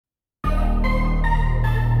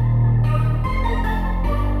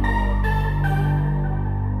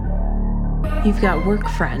You've got work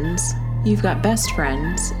friends, you've got best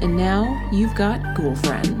friends, and now you've got ghoul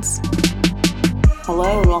friends.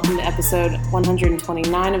 Hello and welcome to episode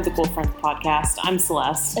 129 of the Ghoul Friends podcast. I'm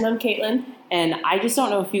Celeste. And I'm Caitlin. And I just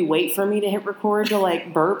don't know if you wait for me to hit record to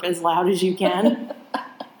burp as loud as you can.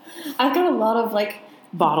 I've got a lot of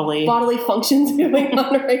bodily functions going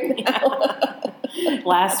on right now.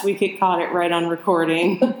 Last week it caught it right on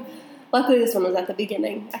recording. Luckily this one was at the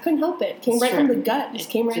beginning. I couldn't help it. It came right from the gut. It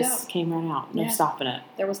came right out. Came right out. No stopping it.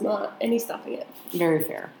 There was not any stopping it. Very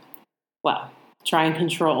fair. Well, try and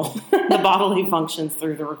control the bodily functions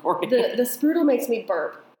through the recording. The Sprudel makes me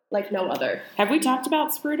burp like no other. Have we talked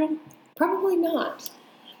about Sprudel? Probably not.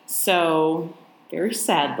 So, very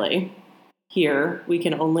sadly, here we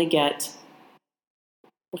can only get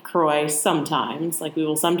LaCroix sometimes. We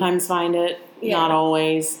will sometimes find it, not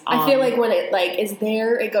always. I feel like when it is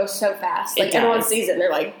there, it goes so fast. Everyone sees it and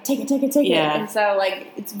they're like, take it. And so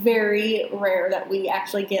it's very rare that we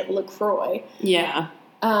actually get LaCroix. Yeah.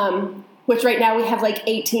 Which right now we have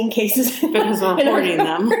 18 cases. Because we're hoarding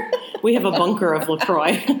them. We have a bunker of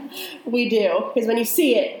LaCroix. We do. Because when you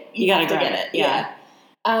see it, you have to get it. Yeah.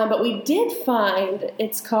 But we did find,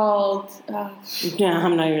 it's called... I'm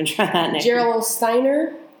not even trying that name.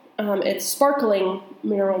 Gerolsteiner. It's sparkling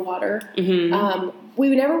mineral water. Mm-hmm.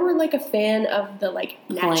 We never were a fan of the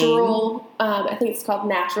natural... I think it's called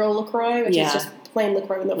natural LaCroix, which is just plain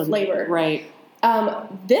LaCroix with no flavor. Right.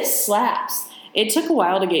 This slaps. It took a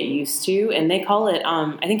while to get used to, and they call it,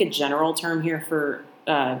 I think a general term here for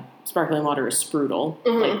sparkling water is Sprudel.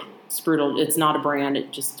 Mm-hmm. Sprudel, it's not a brand,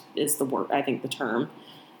 it just is the word, I think, the term.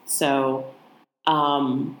 So,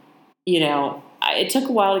 it took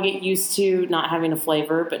a while to get used to not having a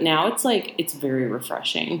flavor, but now it's very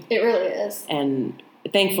refreshing. It really is. And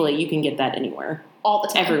thankfully, you can get that anywhere. All the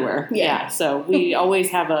time. Everywhere. Yeah. So we always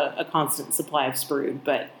have a constant supply of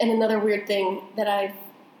Sprud. And another weird thing that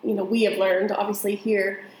we have learned, obviously,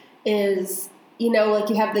 here is, you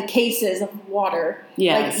have the cases of water.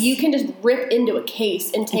 Yes. You can just rip into a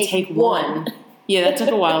case and take one. Yeah, that took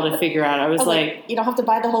a while to figure out. I was like... You don't have to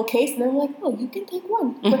buy the whole case. And they're like, oh, you can take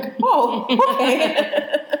one. I'm like, oh,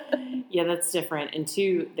 okay. Yeah, that's different. And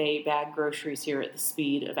two, they bag groceries here at the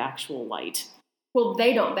speed of actual light. Well,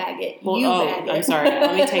 they don't bag it. You bag it. I'm sorry.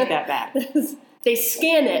 Let me take that back. They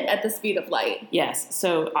scan it at the speed of light. Yes.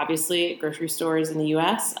 So, obviously, grocery stores in the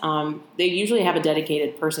U.S., they usually have a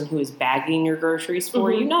dedicated person who is bagging your groceries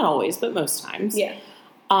for you. Not always, but most times. Yeah.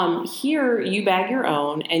 Here, you bag your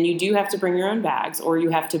own, and you do have to bring your own bags, or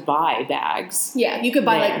you have to buy bags. Yeah, you could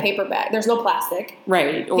buy, paper bag. There's no plastic.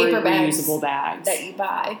 Right, or paper reusable bags. That you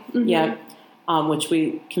buy. Mm-hmm. Yeah, which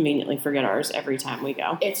we conveniently forget ours every time we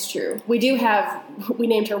go. It's true. We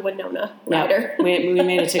named her Winona Ryder. Yeah, we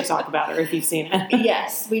made a TikTok about her, if you've seen it.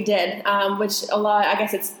 Yes, we did, which I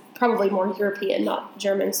guess it's probably more European, not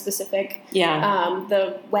German specific. Yeah.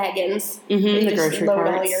 The wagons. Mm-hmm, the grocery load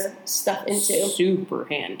carts. all your stuff into. Super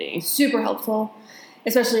handy. Super helpful.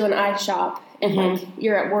 Especially when I shop and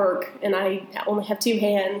you're at work and I only have two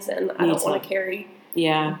hands and I don't want to carry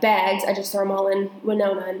bags. I just throw them all in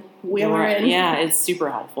Winona and wheel her in. Yeah, it's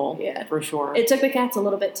super helpful. Yeah. For sure. It took the cats a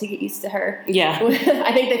little bit to get used to her. Yeah.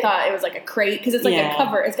 I think they thought it was a crate because it's a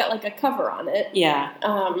cover. It's got a cover on it. Yeah.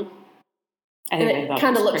 I think and it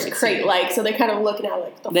kind of looks crate-like, so they're kind of looking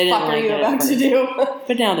at the fuck are you about to do?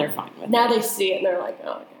 But now they're fine with it. Now they see it, and they're like,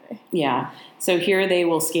 oh, okay. Yeah. So here they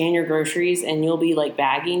will scan your groceries, and you'll be,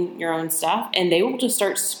 bagging your own stuff, and they will just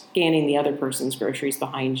start scanning the other person's groceries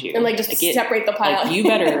behind you. And, just separate the pile. You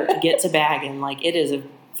better get to bagging. It is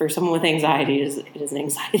for someone with anxiety, it is an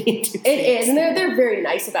anxiety to It is, and they're very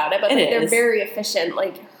nice about it, but they're is. very efficient.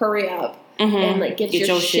 Hurry up. And get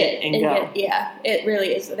your shit and go. It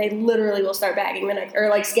really is. They literally will start bagging the next,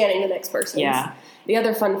 or scanning the next person's. Yeah. The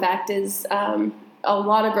other fun fact is, a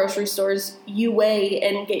lot of grocery stores you weigh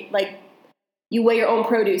and get you weigh your own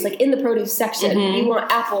produce. In the produce section, you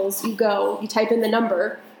want apples. You type in the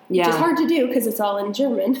number, which is hard to do because it's all in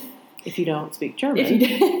German. If you don't speak German,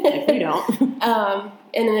 if you don't,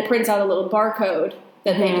 and then it prints out a little barcode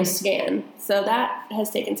that they just scan. So that has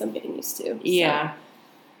taken some getting used to. Yeah. So.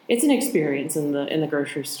 It's an experience in the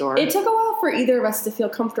grocery store. It took a while for either of us to feel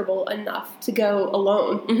comfortable enough to go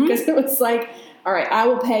alone because it was all right, I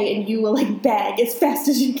will pay and you will bag as fast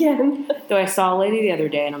as you can. Though I saw a lady the other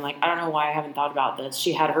day and I'm like, I don't know why I haven't thought about this.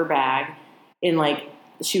 She had her bag and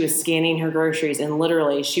she was scanning her groceries and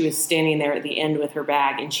literally she was standing there at the end with her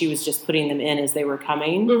bag and she was just putting them in as they were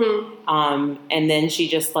coming. Mm-hmm. And then she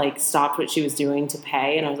just stopped what she was doing to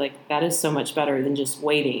pay and I was like, that is so much better than just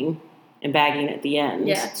waiting and bagging at the end.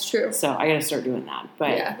 Yeah, it's true. So I got to start doing that.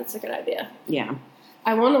 But yeah, that's a good idea. Yeah.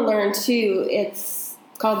 I want to learn too. It's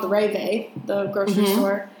called the Reve, the grocery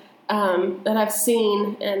store, that I've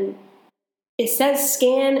seen, and it says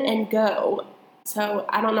scan and go. So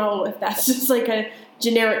I don't know if that's just like a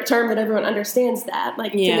generic term that everyone understands that.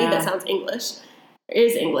 Like, to me, that sounds English. It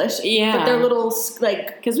is English. Yeah. But they're little,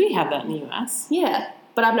 like... Because we have that in the U.S. Yeah,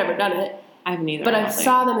 but I've never done it. I haven't either. But I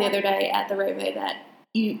saw them the other day at the Reve that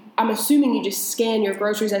I'm assuming you just scan your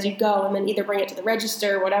groceries as you go and then either bring it to the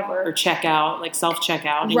register or whatever. Or check out, like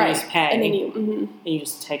self-checkout, and you just pay. And then and you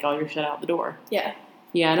just take all your shit out the door. Yeah.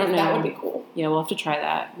 Yeah, I don't know. That would be cool. Yeah, we'll have to try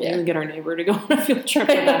that. Yeah. We'll get our neighbor to go on a field trip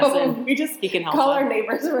with us. And we just he can help call us. our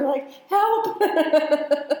neighbors and we're like, help!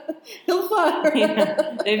 He'll fire.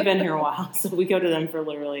 Yeah, they've been here a while, so we go to them for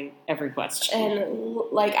literally every question. And,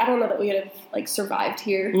 like, I don't know that we would have, like, survived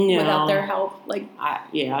here No. without their help. Like,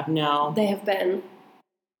 no. They have been,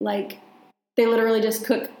 like... They literally just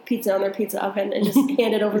cook pizza on their pizza oven and just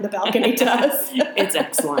hand it over the balcony to us. It's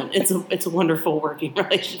excellent. It's a wonderful working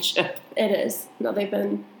relationship. It is. No, they've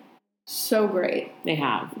been so great. They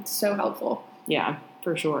have. It's so helpful. Yeah,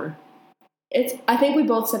 for sure. I think we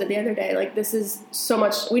both said it the other day, like, this is so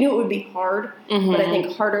much, we knew it would be hard, but I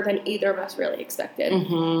think harder than either of us really expected.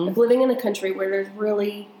 Like, living in a country where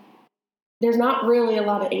there's not really a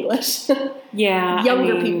lot of English. Yeah.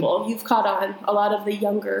 Younger people, you've caught on, a lot of the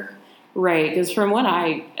younger. Right, because from what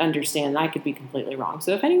I understand, I could be completely wrong.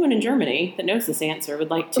 So if anyone in Germany that knows this answer would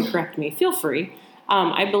like to correct me, feel free.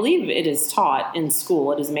 I believe it is taught in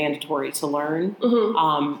school. It is mandatory to learn.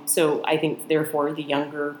 So I think, therefore, the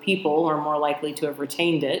younger people are more likely to have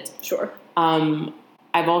retained it. Sure.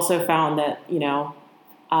 I've also found that,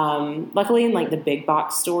 luckily in, like, the big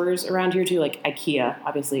box stores around here, too, like IKEA.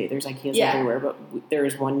 Obviously, there's IKEAs everywhere, but there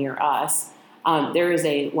is one near us. There is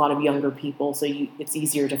a lot of younger people, so it's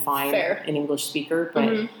easier to find an English speaker.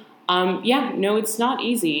 But, it's not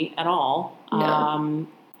easy at all. No.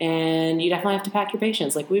 And you definitely have to pack your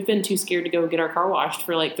patience. Like, we've been too scared to go get our car washed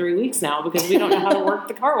for, like, 3 weeks now because we don't know how to work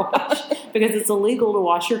the car wash. Because it's illegal to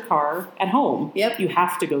wash your car at home. Yep. You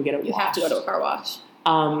have to go get it washed. You have to go to a car wash.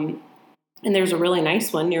 And there's a really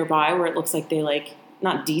nice one nearby where it looks like they, like,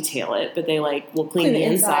 not detail it, but they, like, will clean the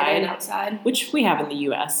inside and outside, which we have in the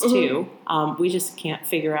U.S. too. We just can't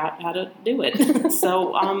figure out how to do it.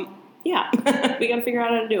 So, we got to figure out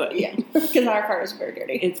how to do it. Yeah, because our car is very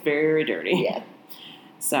dirty. It's very, very dirty. Yeah.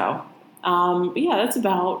 So, that's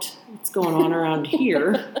about what's going on around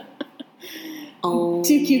here. 2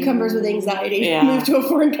 cucumbers with anxiety. Yeah. Moved to a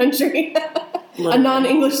foreign country. A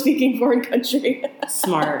non-English speaking foreign country.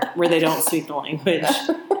 Smart, where they don't speak the language.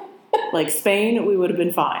 Like Spain, we would have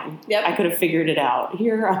been fine. Yep. I could have figured it out.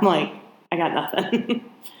 Here, I'm like, I got nothing.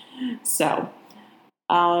 So,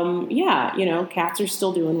 cats are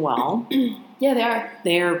still doing well. Yeah, they are.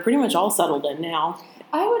 They're pretty much all settled in now.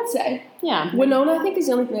 I would say. Yeah. Winona, I think, is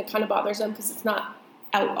the only thing that kind of bothers them because it's not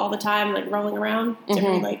out all the time, like rolling around. It's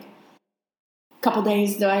every, like, couple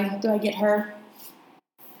days do I get her.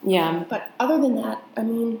 Yeah. But other than that, I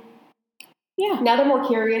mean, now they're more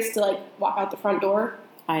curious to, like, walk out the front door.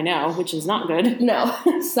 I know, which is not good. No.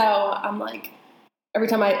 So I'm like, every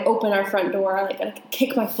time I open our front door, I gotta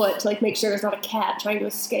kick my foot to, like, make sure there's not a cat trying to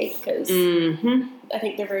escape because I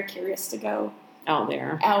think they're very curious to go out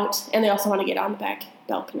there. And they also want to get on the back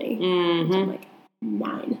balcony. So I'm like,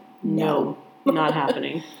 mine. No. Not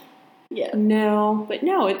happening. Yeah. No, but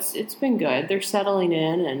no, it's been good. They're settling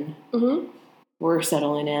in and we're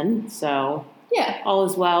settling in, so yeah, all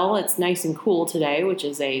is well. It's nice and cool today, which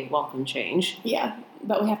is a welcome change. Yeah,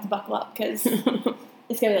 but we have to buckle up because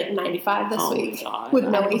it's going to be like 95 this week God. with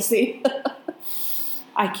no AC.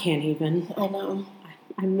 I can't even. I know.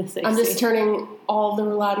 I miss AC. I'm just turning all the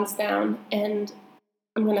roulades down, and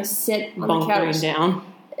I'm going to sit on the couch down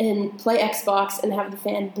and play Xbox and have the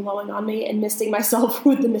fan blowing on me and misting myself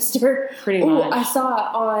with the mister. Pretty much. I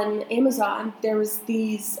saw on Amazon there was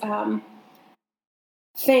these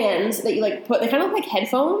fans that you like put. They kind of look like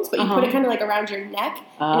headphones, but you put it kind of like around your neck,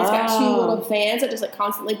 and it's got 2 little fans that just like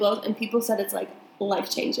constantly blows. And people said it's like life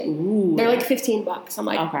changing. They're like $15. I'm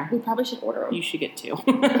like, okay, we probably should order them. You should get 2.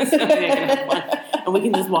 And we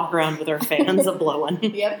can just walk around with our fans blowing.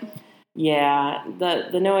 Yep. Yeah,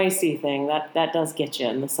 the no AC thing, that does get you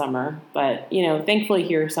in the summer. But, thankfully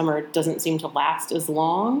here, summer doesn't seem to last as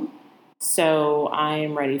long. So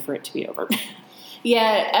I'm ready for it to be over.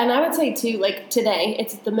 Yeah, and I would say, too, like today,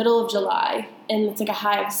 it's the middle of July, and it's like a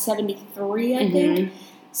high of 73, I think.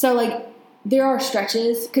 So, like, there are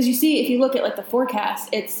stretches. Because you see, if you look at, like, the forecast,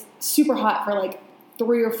 it's super hot for, like,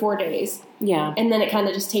 3 or 4 days. Yeah. And then it kind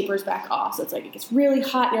of just tapers back off. So it's like, it gets really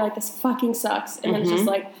hot, and you're like, this fucking sucks. And then it's just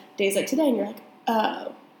like days like today, and you're like,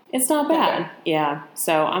 oh. It's not bad. Yeah.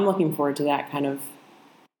 So I'm looking forward to that kind of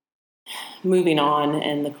moving on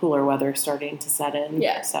and the cooler weather starting to set in.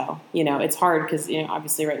 Yeah. So, it's hard because,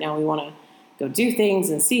 obviously right now we want to go do things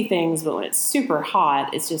and see things, but when it's super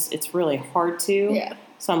hot, it's really hard to. Yeah.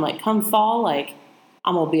 So I'm like, come fall, like,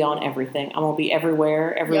 I'm going to be on everything. I'm going to be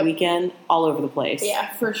everywhere, every weekend, all over the place.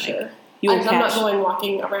 Yeah, for sure. I'm not going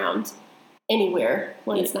walking around anywhere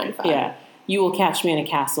when it's 95. Yeah. You will catch me in a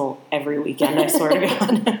castle every weekend, I swear to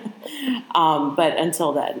God. But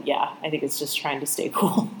until then, yeah, I think it's just trying to stay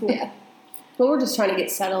cool. Yeah. Well, we're just trying to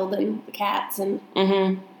get settled and the cats and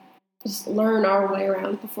just learn our way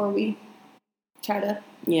around before we try to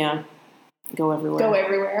go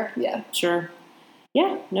everywhere. Yeah. Sure.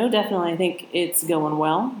 Yeah, no, definitely. I think it's going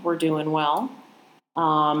well. We're doing well.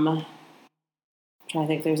 I'm trying to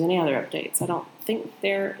think if there's any other updates. I don't think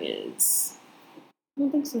there is. I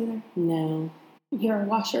don't think so either. No. You hear our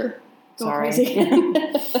washer go Sorry. crazy.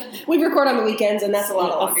 We record on the weekends, and that's a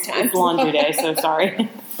lot of longer time. It's laundry day, so sorry.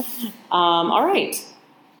 All right.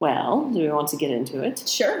 Well, do we want to get into it?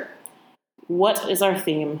 Sure. What is our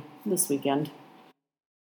theme this weekend?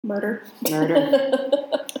 Murder.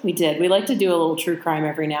 We did. We like to do a little true crime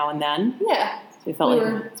every now and then. Yeah. So we felt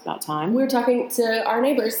like it's about time. We were talking to our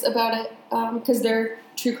neighbors about it because they're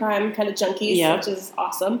true crime kind of junkies, which is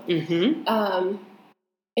awesome. Mm-hmm.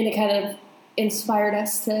 And it kind of inspired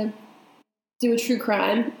us to do a true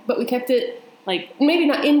crime, but we kept it like maybe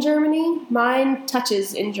not in Germany. Mine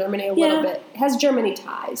touches in Germany a little bit. It has Germany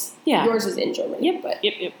ties. Yeah. Yours is in Germany. Yep. But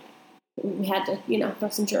Yep. we had to, throw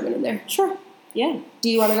some German in there. Sure. Yeah. Do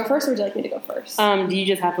you want to go first, or would you like me to go first? Do you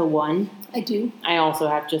just have the one? I do. I also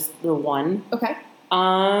have just the one. Okay.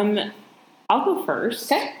 I'll go first.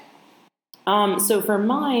 Okay. So for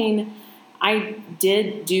mine, I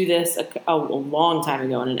did do this a long time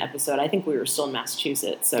ago in an episode. I think we were still in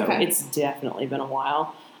Massachusetts, so it's definitely been a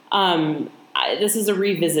while. This is a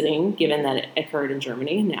revisiting, given that it occurred in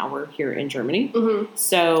Germany. Now we're here in Germany. Mm-hmm.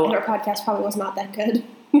 So, and our podcast probably was not that good.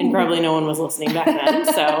 And probably no one was listening back then.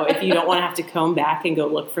 So if you don't want to have to comb back and go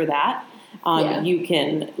look for that, you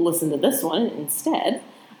can listen to this one instead.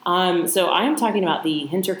 So I am talking about the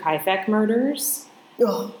Hinterkaifeck murders.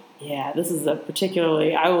 Oh. Yeah, this is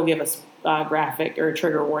I will give a graphic or a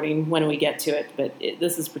trigger warning when we get to it, but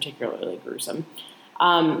this is particularly gruesome.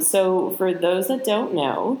 So for those that don't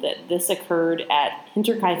know, that this occurred at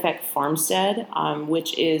Hinterkaifeck Farmstead,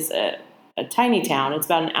 which is a tiny town. It's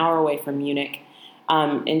about an hour away from Munich.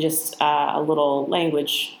 And just a little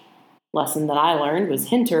language lesson that I learned was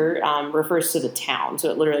Hinter refers to the town. So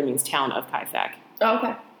it literally means town of Kaifeck. Oh,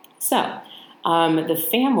 okay. So the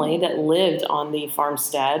family that lived on the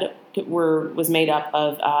farmstead was made up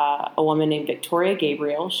of a woman named Victoria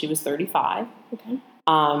Gabriel. She was 35. Okay.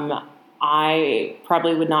 I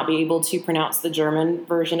probably would not be able to pronounce the German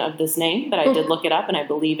version of this name, but I did look it up, and I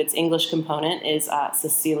believe its English component is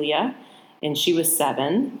Cecilia, and she was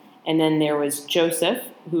 7. And then there was Joseph,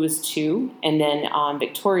 who was 2, and then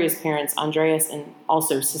Victoria's parents, Andreas and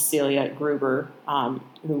also Cecilia Gruber,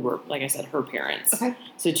 who were, like I said, her parents. Okay.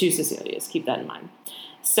 So 2 Cecilias, keep that in mind.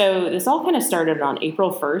 So this all kind of started on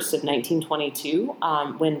April 1st of 1922,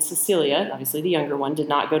 when Cecilia, obviously the younger one, did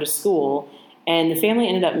not go to school, and the family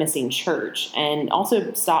ended up missing church and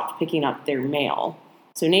also stopped picking up their mail.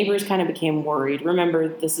 So neighbors kind of became worried. Remember,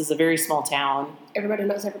 this is a very small town. Everybody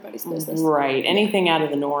knows everybody's business. Right. Anything out of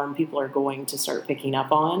the norm, people are going to start picking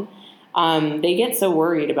up on. They get so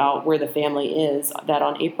worried about where the family is that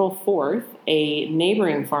on April 4th, a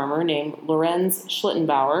neighboring farmer named Lorenz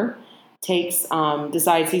Schlittenbauer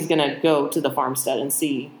decides he's going to go to the farmstead and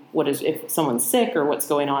see if someone's sick or what's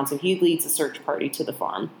going on. So he leads a search party to the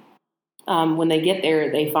farm. When they get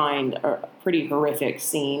there, they find a pretty horrific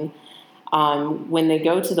scene. When they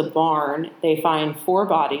go to the barn, they find 4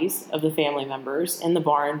 bodies of the family members in the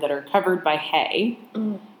barn that are covered by hay.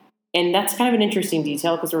 Mm. And that's kind of an interesting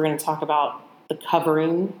detail because we're going to talk about the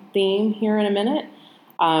covering theme here in a minute.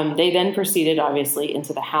 They then proceeded, obviously,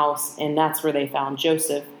 into the house, and that's where they found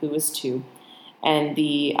Joseph, who was 2, and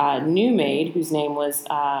the new maid, whose name was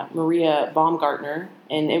Maria Baumgartner,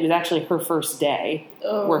 and it was actually her first day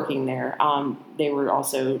working there. They were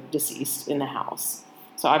also deceased in the house.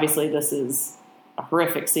 So obviously this is a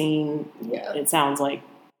horrific scene. Yeah. It sounds like,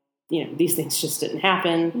 these things just didn't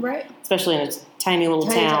happen. Right. Especially in a tiny little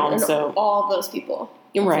town. So all those people.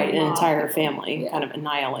 Right. An entire family kind of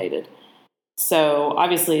annihilated. So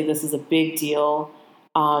obviously this is a big deal.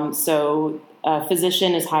 So a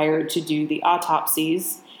physician is hired to do the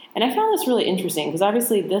autopsies. And I found this really interesting because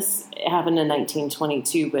obviously this happened in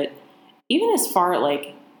 1922, but even as far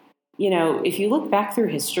if you look back through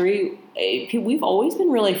history, we've always been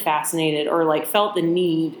really fascinated or like felt the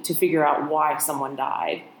need to figure out why someone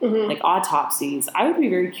died. Mm-hmm. Like autopsies. I would be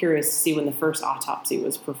very curious to see when the first autopsy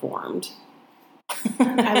was performed.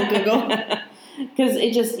 I would Google. Because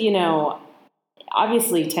it just,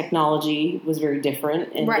 obviously technology was very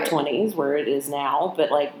different in the 20s where it is now.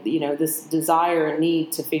 But like, this desire and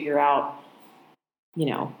need to figure out,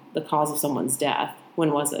 the cause of someone's death.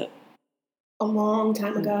 When was it? A long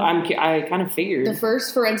time ago. I kind of figured. The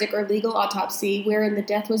first forensic or legal autopsy wherein the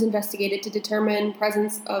death was investigated to determine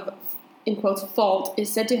presence of, in quotes, fault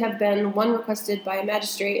is said to have been one requested by a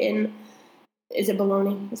magistrate in, is it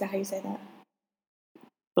Bologna? Is that how you say that?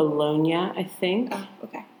 Bologna, I think. Oh,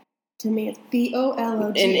 okay. To me, it's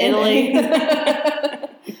Bologna. In Italy. In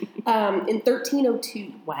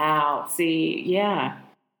 1302. Wow. See, yeah.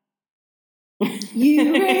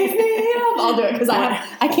 You raise me up. I'll do it because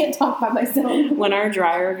I can't talk by myself. When our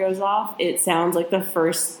dryer goes off, it sounds like the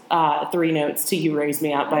first 3 notes to "You Raise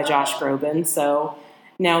Me Up" by Josh Groban. So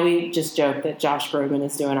now we just joke that Josh Groban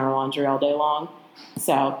is doing our laundry all day long.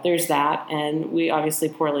 So there's that, and we obviously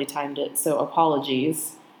poorly timed it. So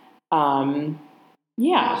apologies.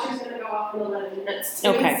 Yeah. She's going to go off in 11 minutes.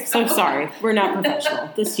 Okay, so sorry. We're not professional.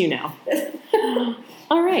 This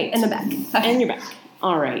All right. And the back. And your back.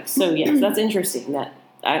 All right. So, yes, that's interesting. That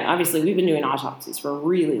obviously, we've been doing autopsies for a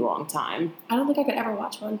really long time. I don't think I could ever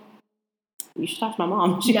watch one. You should talk to my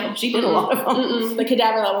mom. She did a Mm-mm. lot of them. Mm-mm. The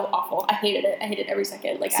cadaver lab was awful. I hated it. I hated every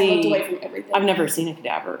second. Like, I looked away from everything. I've never seen a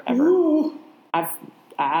cadaver, ever. Ooh.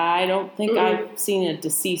 I don't think I've seen a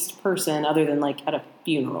deceased person other than, like, at a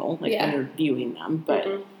funeral, like, when you're viewing them.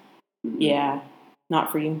 But, yeah,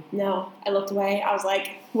 not for you. No, I looked away. I was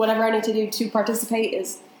like, whatever I need to do to participate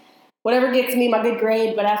is whatever gets me my good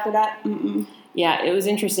grade, but after that, Yeah, it was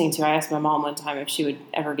interesting, too. I asked my mom one time if she would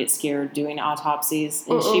ever get scared doing autopsies,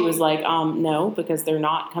 and she was like, no, because they're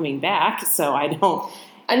not coming back, so I don't.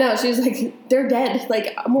 I know. She was like, they're dead.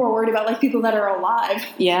 Like, I'm more worried about, like, people that are alive.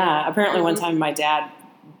 Yeah, apparently one time my dad,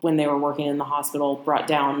 when they were working in the hospital, brought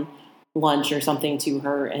down lunch or something to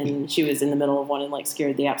her, and she was in the middle of one and, like,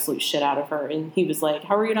 scared the absolute shit out of her, and he was like,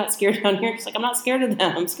 how are you not scared down here? She's like, I'm not scared of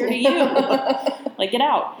them. I'm scared of you. Like, get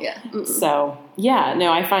out. Yeah. So, yeah,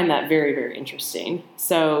 no, I find that very, very interesting.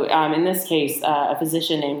 So, in this case, a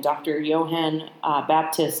physician named Dr. Johann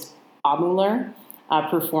Baptist Abmuller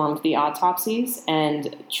performed the autopsies,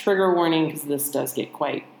 and trigger warning, because this does get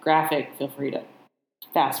quite graphic, feel free to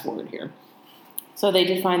fast forward here. So they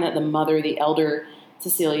did find that the mother, the elder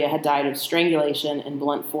Cecilia, had died of strangulation and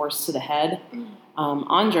blunt force to the head.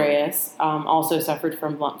 Andreas also suffered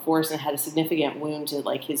from blunt force and had a significant wound to,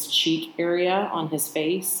 like, his cheek area on his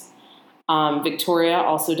face. Victoria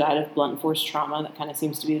also died of blunt force trauma. That kind of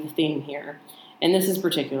seems to be the theme here. And this is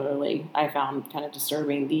particularly, I found, kind of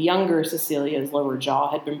disturbing. The younger Cecilia's lower jaw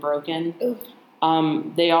had been broken.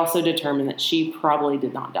 They also determined that she probably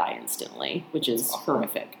did not die instantly, which is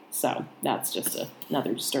horrific. So that's just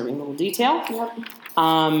another disturbing little detail.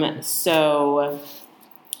 Yep. So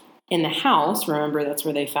in the house, remember that's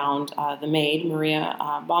where they found the maid, Maria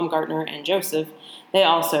Baumgartner, and Joseph. They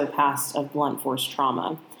also passed of blunt force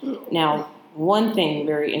trauma. Now, one thing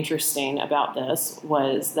very interesting about this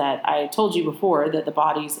was that I told you before that the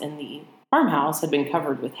bodies in the farmhouse had been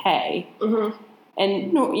covered with hay.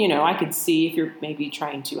 And, I could see if you're maybe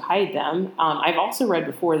trying to hide them. I've also read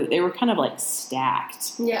before that they were kind of like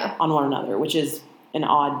stacked on one another, which is an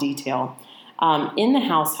odd detail. In the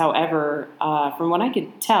house, however, from what I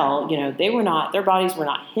could tell, their bodies were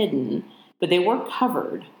not hidden, but they were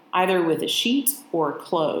covered either with a sheet or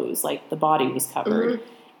clothes, like the body was covered.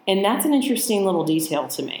 And that's an interesting little detail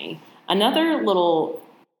to me. Another little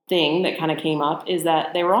thing that kind of came up is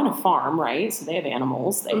that they were on a farm, right? So they have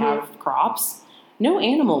animals, they have crops. No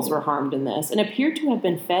animals were harmed in this and appeared to have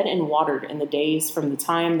been fed and watered in the days from the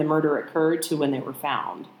time the murder occurred to when they were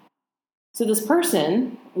found. So this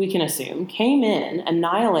person, we can assume, came in,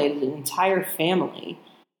 annihilated an entire family,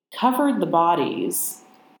 covered the bodies,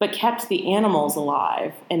 but kept the animals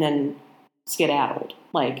alive, and then skedaddled.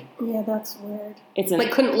 Yeah, that's weird. It's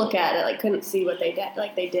couldn't look at it, couldn't see what they did,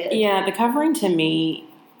 they did. Yeah, the covering to me,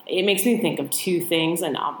 it makes me think of two things,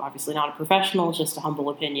 and I'm obviously not a professional, just a humble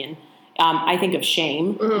opinion. I think of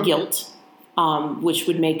shame, guilt, which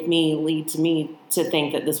would lead me to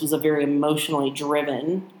think that this was a very emotionally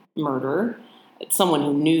driven murder. Someone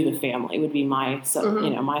who knew the family would be my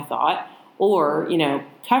thought. Or,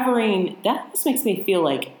 covering, that almost makes me feel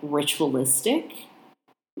like ritualistic.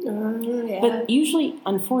 Yeah. But usually,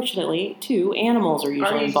 unfortunately, too, animals are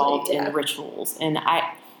usually involved in rituals. And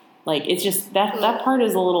it's just, that part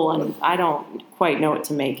is a little, I don't quite know what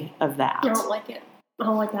to make of that. I don't like it. I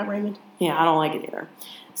don't like that, Raymond. Yeah, I don't like it either.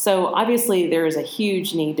 So obviously there is a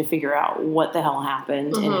huge need to figure out what the hell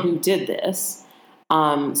happened and who did this.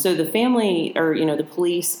 So the family, or, the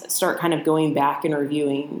police start kind of going back and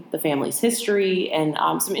reviewing the family's history, and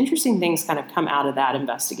some interesting things kind of come out of that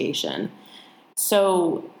investigation.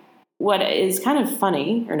 So what is kind of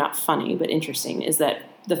funny, or not funny, but interesting, is that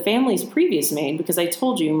the family's previous maid, because I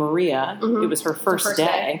told you, Maria, it was her first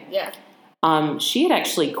day. Yeah. She had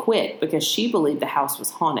actually quit because she believed the house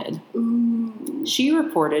was haunted. Ooh. She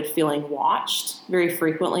reported feeling watched very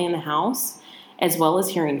frequently in the house, as well as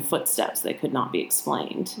hearing footsteps that could not be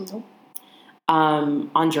explained. Mm-hmm.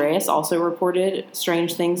 Andreas also reported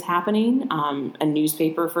strange things happening. A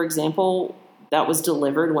newspaper, for example, that was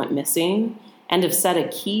delivered went missing, and a set of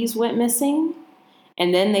keys went missing.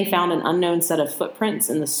 And then they found an unknown set of footprints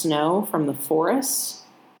in the snow from the forest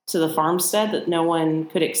to the farmstead that no one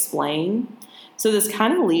could explain. So this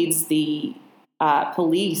kind of leads the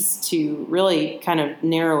police to really kind of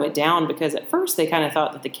narrow it down, because at first they kind of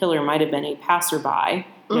thought that the killer might have been a passerby,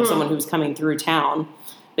 someone who was coming through town.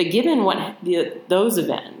 But given those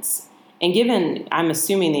events, and given, I'm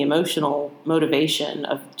assuming, the emotional motivation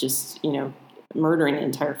of just, murdering an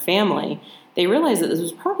entire family, they realized that this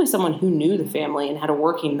was probably someone who knew the family and had a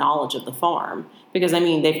working knowledge of the farm. Because,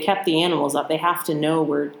 they've kept the animals up. They have to know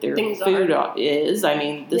where their food is.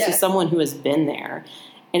 This is someone who has been there.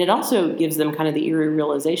 And it also gives them kind of the eerie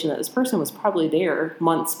realization that this person was probably there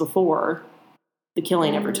months before the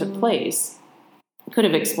killing ever took place. It could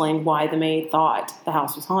have explained why the maid thought the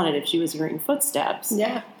house was haunted if she was hearing footsteps.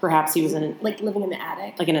 Yeah. Perhaps he was in living in the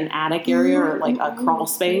attic. Like in an attic area, or like a crawl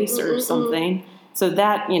space or something. So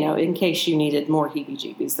that, in case you needed more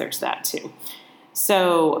heebie-jeebies, there's that too.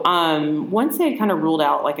 So once they kind of ruled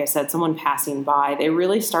out, like I said, someone passing by, they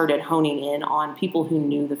really started honing in on people who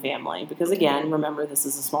knew the family. Because, again, remember, this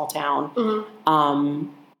is a small town.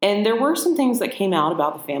 And there were some things that came out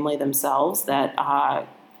about the family themselves that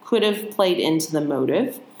could have played into the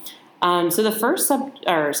motive. So the first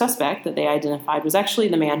suspect that they identified was actually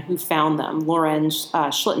the man who found them, Lorenz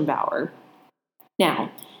Schlittenbauer.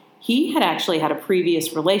 Now, he had actually had a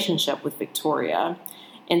previous relationship with Victoria.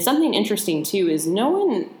 And something interesting, too, is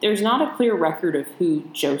there's not a clear record of who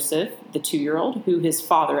Joseph, the 2-year-old, who his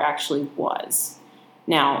father actually was.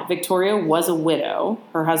 Now, Victoria was a widow.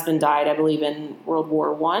 Her husband died, I believe, in World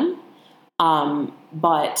War I.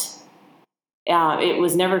 But it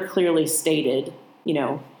was never clearly stated, I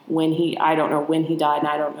don't know when he died, and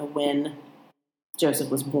I don't know when Joseph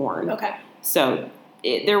was born. Okay. So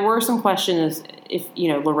there were some questions if,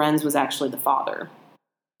 Lorenz was actually the father.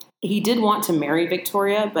 He did want to marry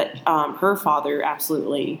Victoria, but her father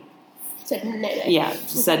absolutely said no. Yeah,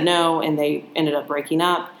 said no, and they ended up breaking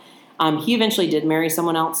up. He eventually did marry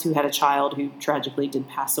someone else who had a child who tragically did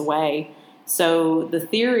pass away. So the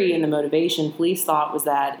theory and the motivation police thought was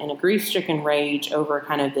that in a grief-stricken rage over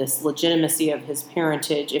kind of this legitimacy of his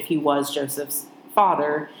parentage, if he was Joseph's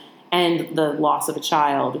father, and the loss of a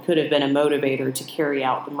child could have been a motivator to carry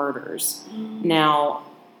out the murders. Now,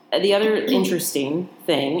 the other interesting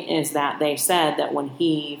thing is that they said that when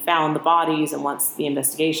he found the bodies and once the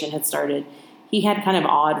investigation had started, he had kind of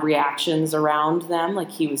odd reactions around them.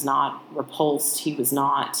 Like, he was not repulsed. He was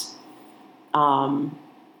not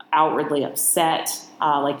outwardly upset,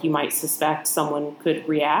 like you might suspect someone could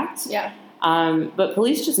react. Yeah. But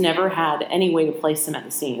police just never had any way to place him at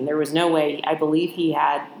the scene. There was no way. I believe he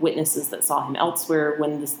had witnesses that saw him elsewhere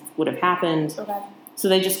when this would have happened. Okay. So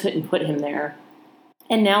they just couldn't put him there.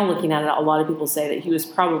 And now looking at it, a lot of people say that he was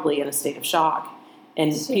probably in a state of shock.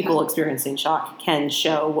 And people experiencing shock can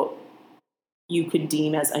show what you could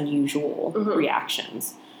deem as unusual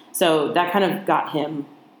reactions. So that kind of got him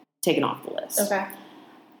taken off the list. Okay.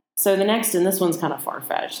 So the next, and this one's kind of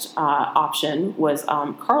far-fetched, option was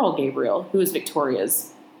Carl Gabriel, who was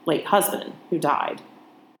Victoria's late husband, who died.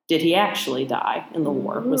 Did he actually die in the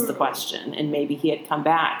war, was the question. And maybe he had come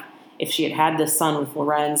back. If she had had this son with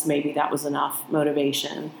Lorenz, maybe that was enough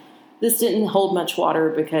motivation. This didn't hold much water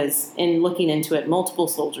because in looking into it, multiple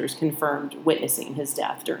soldiers confirmed witnessing his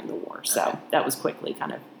death during the war. So that was quickly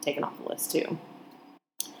kind of taken off the list too.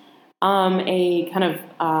 A kind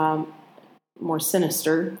of more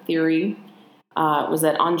sinister theory was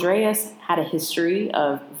that Andreas had a history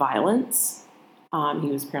of violence. He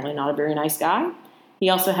was apparently not a very nice guy. He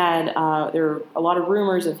also had, there were a lot of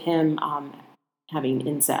rumors of him having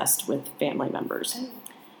incest with family members.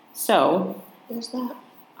 So, there's that.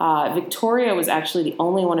 Victoria was actually the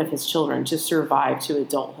only one of his children to survive to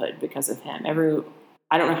adulthood because of him.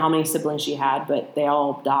 I don't know how many siblings she had, but they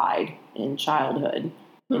all died in childhood.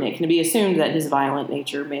 And it can be assumed that his violent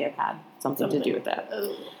nature may have had something to do with that.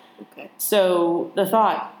 Okay. So the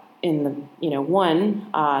thought in the, one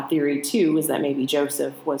theory too is that maybe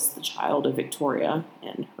Joseph was the child of Victoria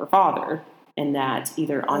and her father, and that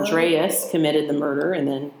either Andreas committed the murder and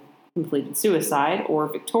then completed suicide, or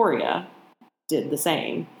Victoria did the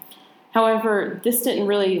same. However, this didn't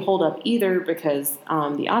really hold up either because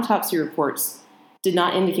the autopsy reports did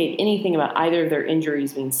not indicate anything about either of their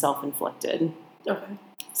injuries being self-inflicted. Okay.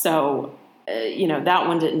 So, that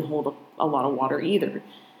one didn't hold a lot of water either.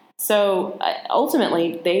 So,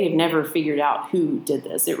 ultimately, they have never figured out who did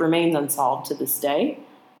this. It remains unsolved to this day.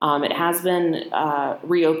 It has been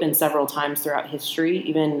reopened several times throughout history.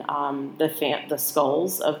 Even the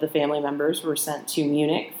skulls of the family members were sent to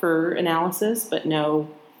Munich for analysis, but no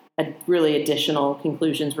really additional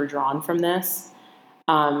conclusions were drawn from this.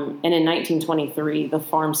 And in 1923, the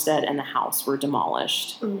farmstead and the house were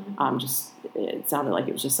demolished. It sounded like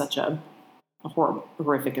it was just such a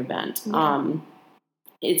horrific event. Yeah.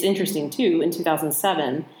 It's interesting, too, in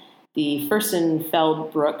 2007, the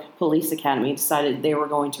Fürstenfeldbruck Police Academy decided they were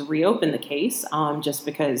going to reopen the case just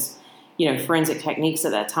because, forensic techniques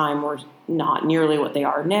at that time were not nearly what they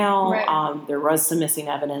are now. Right. There was some missing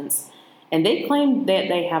evidence. And they claimed that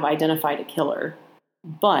they have identified a killer,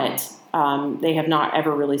 but they have not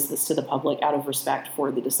ever released this to the public out of respect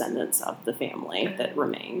for the descendants of the family that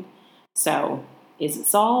remained. So, is it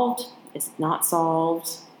solved? Is it not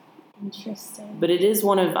solved? Interesting. But it is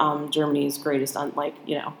one of Germany's greatest,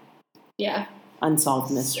 yeah,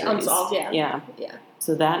 unsolved mysteries. Unsolved, yeah. Yeah.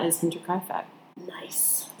 So that is Hinterkaifeck.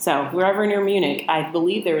 Nice. So if we're ever near Munich, I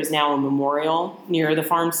believe there is now a memorial near the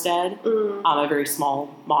farmstead, a very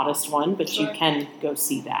small, modest one, but you can go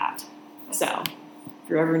see that. So if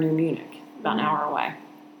you're ever near Munich, about an hour away.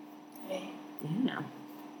 Okay. Yeah.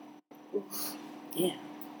 Yeah.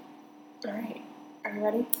 All right. Are you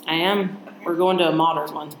ready? I am. Okay. We're going to a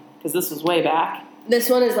modern one because this was way back. This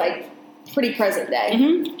one is pretty present day.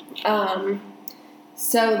 Mm-hmm.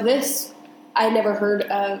 So this, I never heard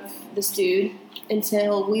of this dude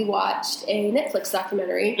until we watched a Netflix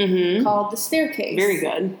documentary called The Staircase. Very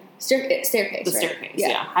good. Staircase. The right? Staircase,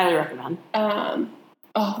 yeah. Highly recommend.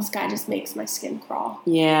 This guy just makes my skin crawl.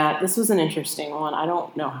 Yeah, this was an interesting one. I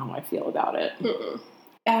don't know how I feel about it.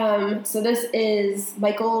 So this is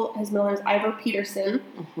Michael, his middle name is Ivor Peterson.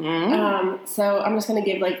 So I'm just going to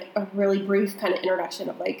give a really brief kind of introduction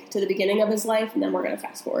of to the beginning of his life, and then we're going to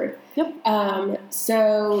fast forward. Yep.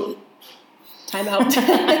 So time out.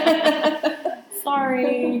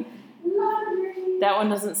 Sorry. That one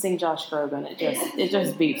doesn't sing Josh Groban. It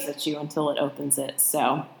just beeps at you until it opens it.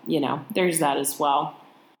 So, there's that as well.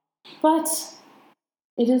 But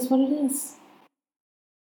it is what it is.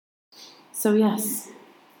 So yes.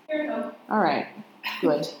 Here we go. All right.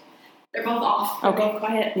 Good. They're both off. Okay. They're both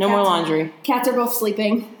quiet. No more laundry. Cats are both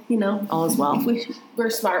sleeping. All is well. If we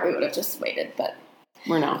were smart, we would have just waited, but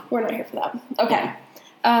we're not. We're not here for that. Okay.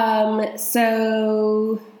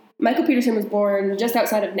 So Michael Peterson was born just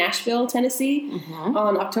outside of Nashville, Tennessee,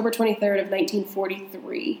 on October 23rd of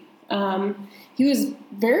 1943. He was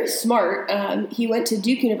very smart. He went to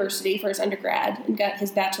Duke University for his undergrad and got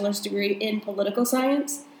his bachelor's degree in political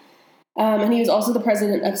science. And he was also the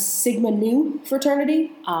president of Sigma Nu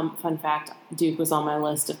fraternity. Fun fact, Duke was on my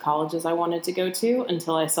list of colleges I wanted to go to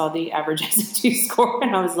until I saw the average SAT score,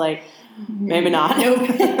 and I was like, maybe not. Nope.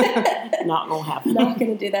 Not going to happen. Not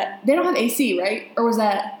going to do that. They don't have AC, right? Or was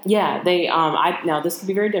that? Yeah, they, now this could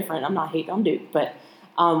be very different. I'm not hating on Duke, but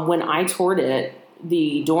when I toured it,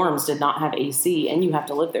 the dorms did not have AC, and you have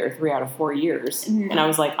to live there 3 out of 4 years. And I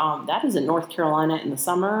was like, that is in North Carolina in the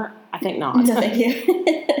summer? I think not. No, thank you.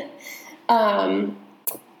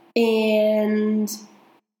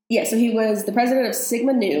 So he was the president of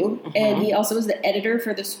Sigma Nu, and he also was the editor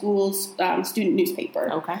for the school's student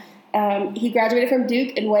newspaper. Okay. He graduated from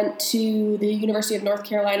Duke and went to the University of North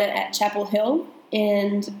Carolina at Chapel Hill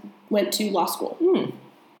and went to law school.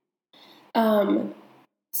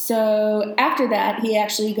 So after that, he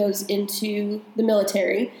actually goes into the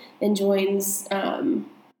military and joins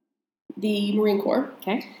the Marine Corps.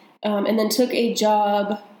 Okay. And then took a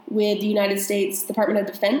job with the United States Department of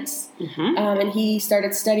Defense. And he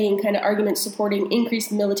started studying kind of arguments supporting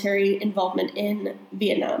increased military involvement in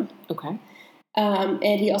Vietnam. Okay.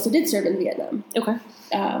 And he also did serve in Vietnam. Okay.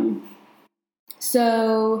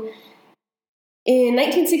 So in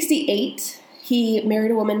 1968, he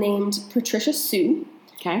married a woman named Patricia Sue.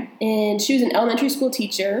 Okay. And she was an elementary school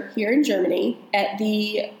teacher here in Germany at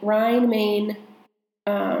the Rhine-Main,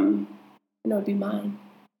 it would be Mine.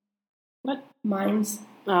 What? Mines.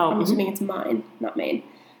 Oh. I'm assuming it's Mine, not Maine.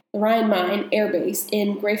 The Rhine-Main Air Base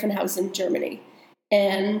in Greifenhausen, Germany.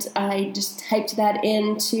 And I just typed that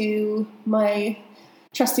into my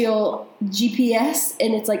trusty old GPS,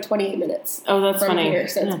 and it's like 28 minutes. Oh, that's from funny. Here,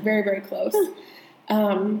 so it's very, very close.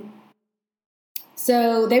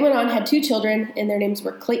 So they went on, had 2 children, and their names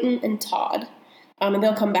were Clayton and Todd. And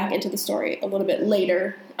they'll come back into the story a little bit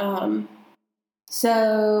later.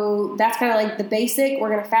 So that's kind of like the basic. We're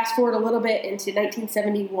going to fast forward a little bit into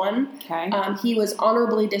 1971. Okay. He was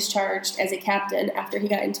honorably discharged as a captain after he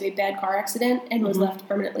got into a bad car accident and was left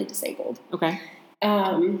permanently disabled. Okay.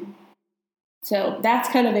 So that's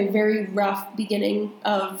kind of a very rough beginning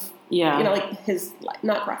of, like his,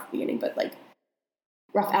 not rough beginning, but like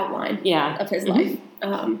rough outline of his life.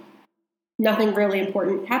 Nothing really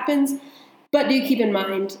important happens, but do keep in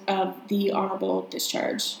mind of the honorable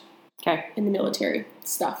discharge in the military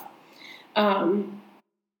stuff. Now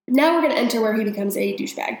we're going to enter where he becomes a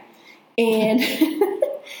douchebag. And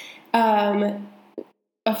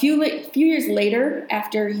a few years later,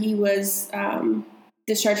 after he was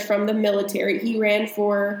discharged from the military, he ran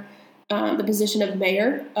for the position of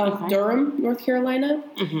mayor of Durham, North Carolina.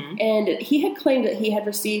 And he had claimed that he had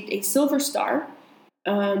received a Silver Star,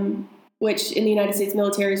 which in the United States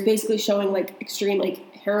military is basically showing like extreme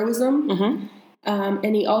like heroism.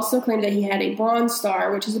 And he also claimed that he had a Bronze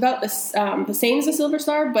Star, which is about the same as a Silver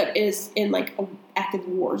Star, but is in like an active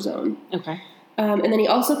war zone. And then he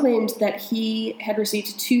also claimed that he had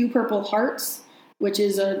received 2 Purple Hearts, which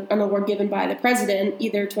is an award given by the president,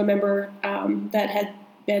 either to a member that had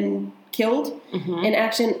been killed in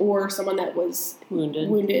action or someone that was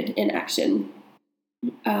wounded in action.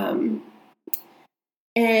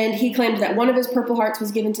 And he claimed that one of his Purple Hearts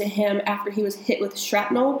was given to him after he was hit with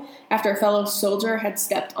shrapnel after a fellow soldier had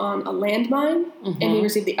stepped on a landmine, and he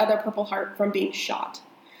received the other Purple Heart from being shot.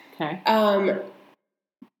 I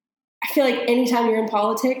feel like anytime you're in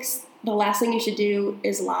politics, the last thing you should do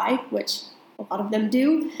is lie, which a lot of them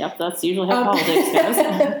do. Yep, that's usually how politics goes.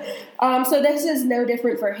 So this is no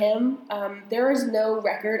different for him. There is no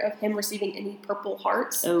record of him receiving any Purple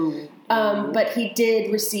Hearts. But he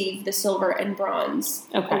did receive the Silver and Bronze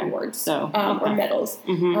awards or medals,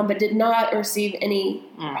 but did not receive any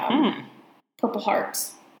Purple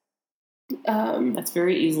Hearts. That's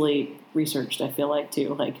very easily researched, I feel like,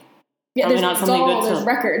 too. Like, probably not something good to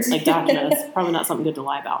records. like document. It's probably not something good to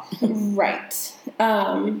lie about. Right.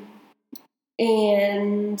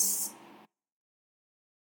 And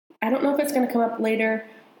I don't know if it's going to come up later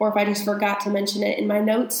or if I just forgot to mention it in my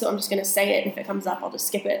notes, so I'm just going to say it. If it comes up, I'll just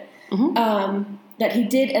skip it. That he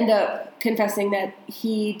did end up confessing that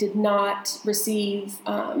he did not receive,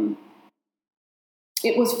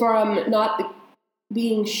 it was from not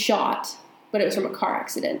being shot, but it was from a car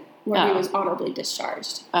accident where he was honorably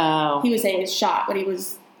discharged. He was saying he was shot, but he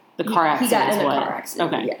was... The car accident. He got in a car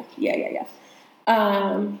accident. Okay. Yeah.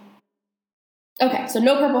 Okay, so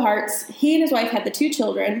no Purple Hearts. He and his wife had the 2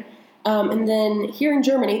 children, and then here in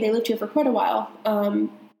Germany, they lived here for quite a while.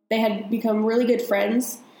 They had become really good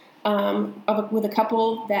friends with a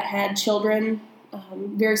couple that had children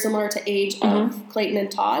very similar to age of Clayton and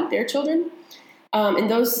Todd, their children. And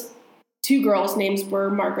those 2 girls' names were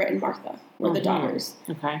Margaret and Martha, were the daughters.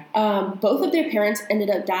 Both of their parents ended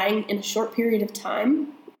up dying in a short period of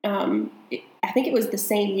time. I think it was the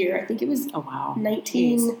same year. I think it was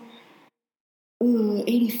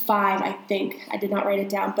 1985, I think. I did not write it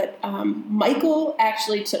down. But Michael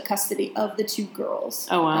actually took custody of the 2 girls.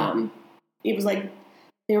 It was like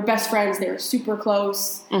they were best friends. They were super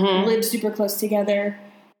close, lived super close together.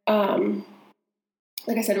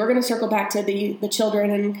 Like I said, we're going to circle back to the children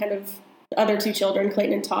and kind of the other 2 children,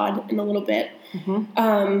 Clayton and Todd, in a little bit.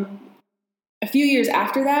 A few years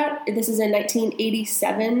after that, this is in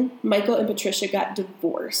 1987, Michael and Patricia got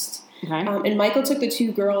divorced. And Michael took the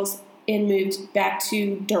 2 girls and moved back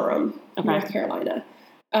to Durham, North Carolina.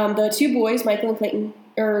 The 2 boys, Michael and Clayton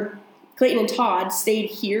and Todd, stayed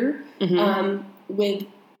here with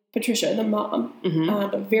Patricia, the mom.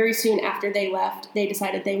 But very soon after they left, they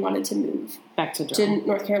decided they wanted to move back to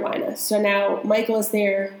North Carolina. So now Michael is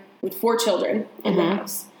there with 4 children in the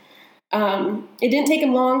house. It didn't take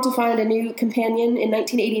him long to find a new companion. In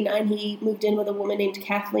 1989, he moved in with a woman named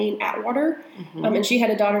Kathleen Atwater, and she had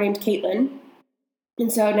a daughter named Caitlin.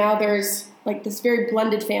 And so now there's like this very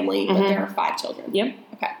blended family, but there are 5 children.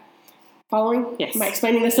 Okay. Following? Yes. Am I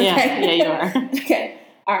explaining this okay? Yeah, you are. Okay.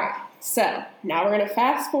 All right. So now we're going to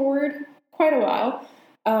fast forward quite a while.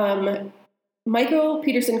 Michael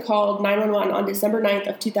Peterson called 911 on December 9th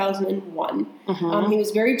of 2001. He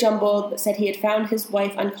was very jumbled, said he had found his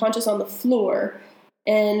wife unconscious on the floor.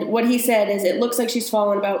 And what he said is, it looks like she's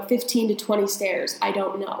fallen about 15 to 20 stairs. I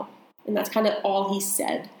don't know. And that's kind of all he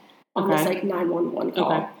said on this like 911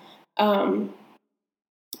 call.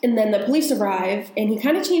 And then the police arrive, and he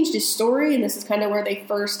kind of changed his story, and this is kind of where they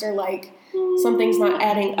first are like, something's not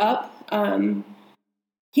adding up.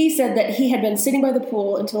 He said that he had been sitting by the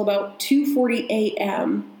pool until about 2:40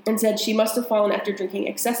 a.m. and said she must have fallen after drinking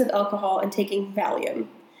excessive alcohol and taking Valium.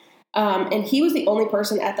 And he was the only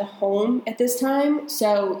person at the home at this time,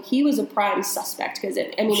 so he was a prime suspect. Because,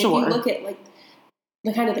 if you look at, like,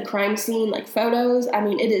 the kind of the crime scene, like, photos, I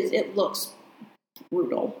mean, it looks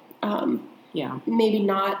brutal. Yeah. Maybe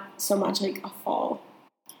not so much like a fall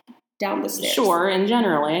down the stairs. Sure, and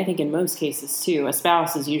generally, I think in most cases, too, a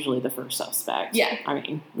spouse is usually the first suspect. Yeah. I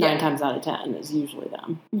mean, 9 times out of 10 is usually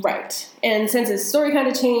them. Right. And since his story kind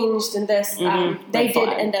of changed in this,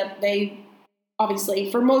 they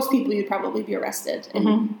obviously, for most people, you'd probably be arrested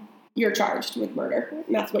and you're charged with murder.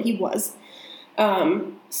 And that's what he was.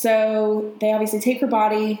 So they obviously take her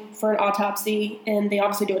body for an autopsy, and they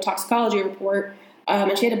obviously do a toxicology report.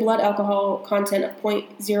 And she had a blood alcohol content of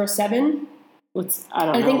 0.07.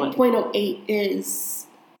 I think 0.08 is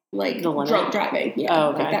like drunk driving. Yeah. Oh,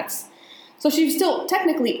 okay. Like that's, so she was still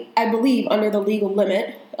technically, I believe, under the legal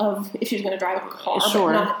limit of if she was going to drive a car.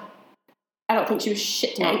 Sure. But I don't think she was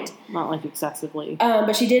shit tanked. Not like excessively.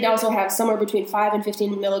 But she did also have somewhere between 5 and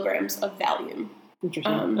 15 milligrams of Valium.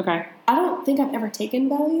 Interesting. Okay. I don't think I've ever taken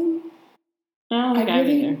Valium. I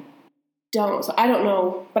really don't. So I don't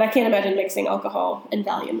know, but I can't imagine mixing alcohol and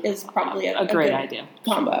Valium is probably a great idea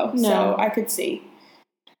combo. No. So I could see.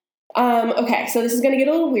 Okay, so this is going to get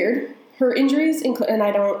a little weird. Her injuries include, and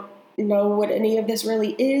I don't know what any of this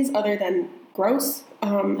really is other than gross,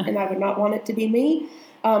 and I would not want it to be me.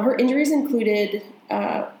 Her injuries included,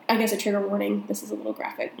 I guess a trigger warning, this is a little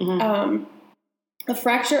graphic, a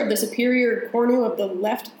fracture of the superior cornu of the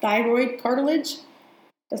left thyroid cartilage,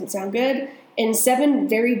 doesn't sound good, and 7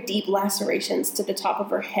 very deep lacerations to the top of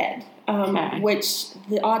her head, which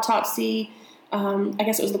the autopsy, I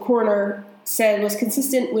guess it was the coroner, said was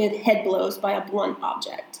consistent with head blows by a blunt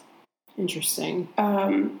object. Interesting.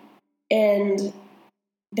 And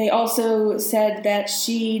they also said that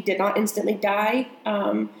she did not instantly die,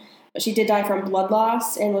 but she did die from blood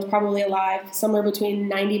loss and was probably alive somewhere between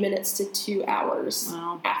 90 minutes to 2 hours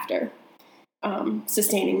after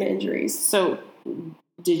sustaining the injuries. So when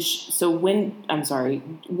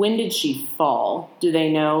did she fall? Do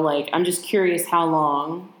they know? Like, I'm just curious how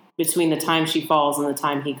long between the time she falls and the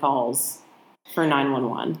time he calls for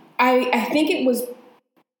 911. I think it was.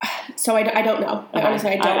 So I don't know. Okay.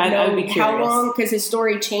 Honestly, I don't know how long, because his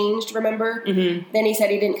story changed, remember? Mm-hmm. Then he said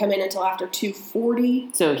he didn't come in until after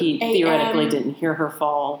 2:40. So he theoretically didn't hear her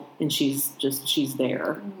fall, and she's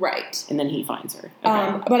there. Right. And then he finds her.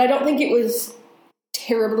 Okay. But I don't think it was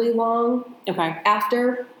terribly long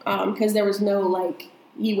after, because there was no, like,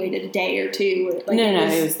 you waited a day or two. Or, like,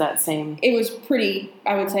 it was that same. It was pretty,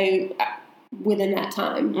 I would say, within that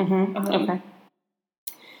time. Mm-hmm. Okay.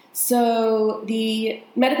 So the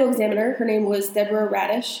medical examiner, her name was Deborah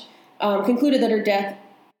Radish, concluded that her death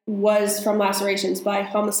was from lacerations by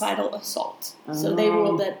homicidal assault. So they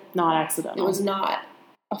ruled that not accidental. It was not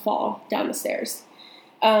a fall down the stairs.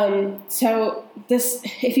 So this,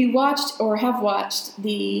 if you watched or have watched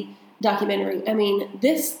the documentary, I mean,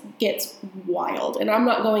 this gets wild, and I'm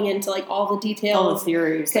not going into like all the details, all the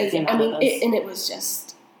theories. Because it was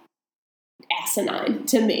just asinine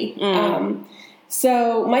to me.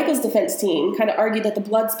 So Michael's defense team kind of argued that the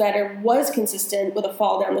blood spatter was consistent with a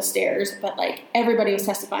fall down the stairs, but like everybody was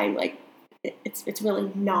testifying like it's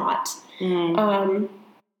really not.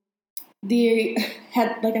 They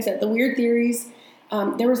had, like I said, the weird theories.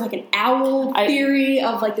 There was like an owl theory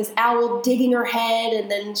of like this owl digging her head,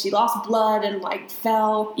 and then she lost blood and like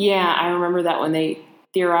fell. Yeah, I remember that when they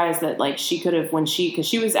theorized that like she could have, because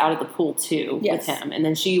she was out at the pool too with him, and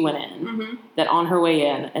then she went in, that on her way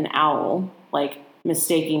in, an owl, like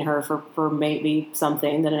mistaking her for maybe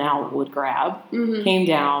something that an owl would grab, came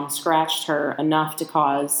down, scratched her enough to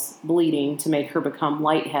cause bleeding to make her become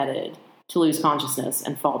lightheaded, to lose consciousness,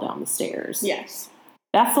 and fall down the stairs. Yes.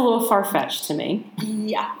 That's a little far-fetched to me.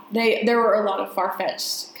 Yeah. There were a lot of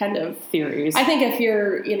far-fetched kind of theories. I think if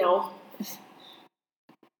you're,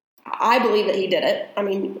 I believe that he did it. I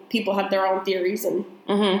mean, people have their own theories and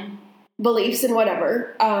beliefs and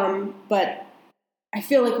whatever. But I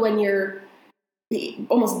feel like when you're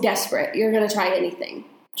almost desperate, you're going to try anything.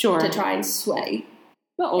 Sure. To try and sway.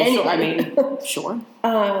 Well, sure. I mean, sure.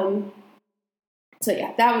 So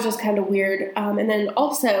yeah, that was just kind of weird. And then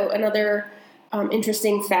also another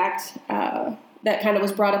interesting fact that kind of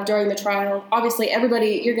was brought up during the trial. Obviously,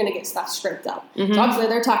 you're going to get stuff stripped up. So obviously,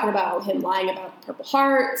 they're talking about him lying about Purple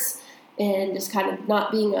Hearts and just kind of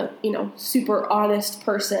not being a super honest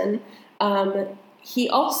person. he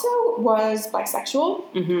also was bisexual,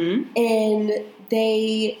 Mm-hmm. and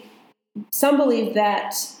some believe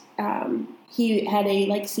that he had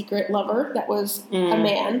a secret lover that was a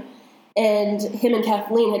man, and him and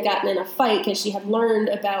Kathleen had gotten in a fight because she had learned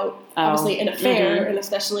about obviously an affair, and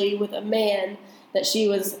especially with a man, that she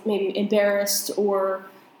was maybe embarrassed or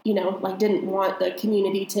didn't want the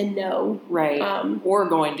community to know, right, or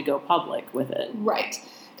going to go public with it, right,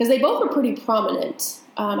 because they both were pretty prominent.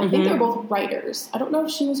 I think they were both writers. I don't know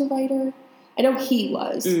if she was a writer. I know he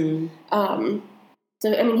was.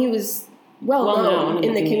 So I mean, he was well known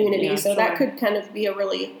in the community, yeah, so that could kind of be a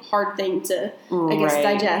really hard thing to, I guess,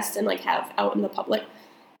 digest and have out in the public.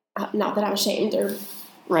 Not that I'm ashamed or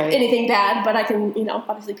anything bad, but I can,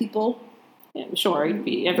 obviously people. Yeah, sure,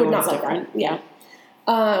 everyone's different. Yeah.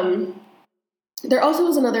 There also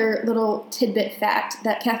was another little tidbit fact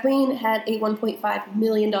that Kathleen had a $1.5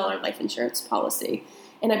 million life insurance policy.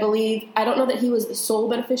 And I don't know that he was the sole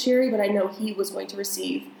beneficiary, but I know he was going to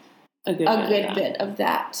receive a good bit of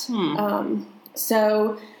that.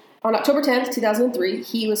 So on October 10th, 2003,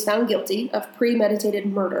 he was found guilty of premeditated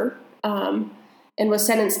murder and was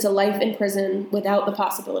sentenced to life in prison without the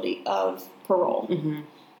possibility of parole. Mm-hmm.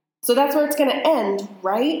 So that's where it's going to end,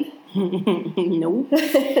 right? No,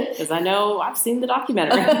 because I know I've seen the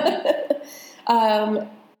documentary.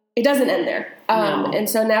 It doesn't end there. No. And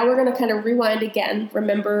so now we're going to kind of rewind again.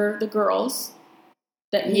 Remember the girls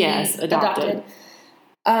that he adopted.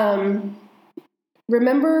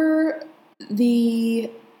 Remember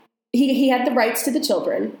he had the rights to the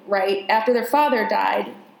children, right? After their father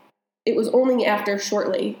died, it was only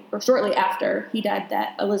shortly after he died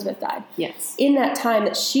that Elizabeth died. Yes. In that time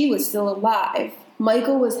that she was still alive,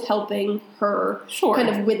 Michael was helping her kind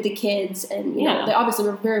of with the kids, and they obviously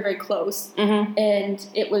were very, very close. Mm-hmm. And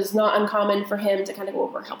it was not uncommon for him to kind of go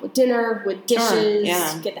over, help with dinner, with dishes,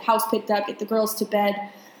 get the house picked up, get the girls to bed.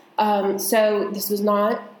 So this was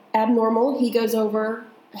not abnormal. He goes over,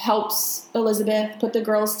 helps Elizabeth put the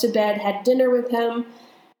girls to bed, had dinner with him,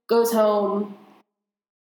 goes home.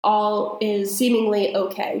 All is seemingly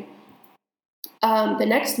okay. The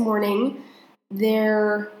next morning,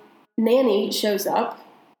 their nanny shows up,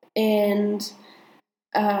 and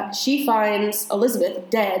she finds Elizabeth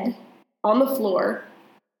dead on the floor.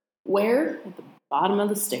 Where? At the bottom of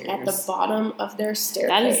the stairs. At the bottom of their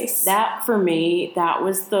staircase. That for me, that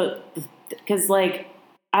was because I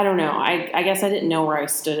don't know. I guess I didn't know where I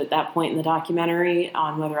stood at that point in the documentary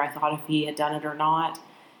on whether I thought if he had done it or not.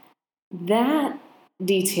 That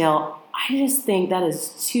detail, I just think that is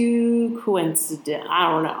too coincidental. I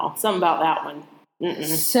don't know. Something about that one. Mm-mm.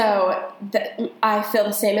 So I feel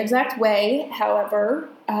the same exact way. However,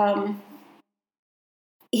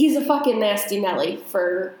 he's a fucking nasty Nelly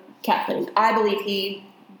for Kathleen. I believe he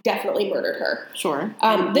definitely murdered her. Sure.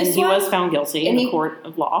 And he was found guilty in the court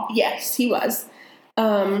of law. Yes, he was.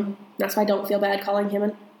 That's why I don't feel bad calling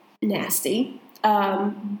him nasty.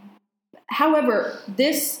 However,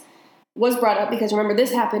 this was brought up because, remember,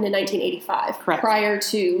 this happened in 1985. Correct. Prior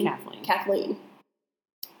to Kathleen.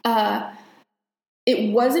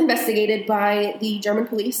 It was investigated by the German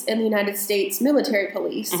police and the United States military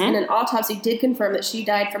police, and an autopsy did confirm that she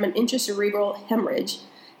died from an intracerebral hemorrhage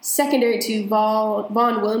secondary to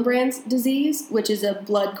von Willebrand's disease, which is a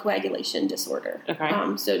blood coagulation disorder.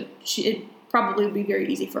 Okay. So it probably would be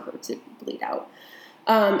very easy for her to bleed out.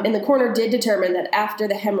 And the coroner did determine that after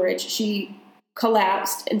the hemorrhage, she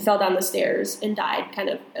collapsed and fell down the stairs and died kind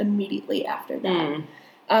of immediately after that.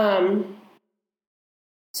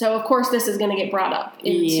 So, of course, this is going to get brought up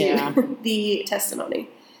into the testimony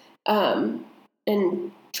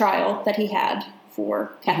and trial that he had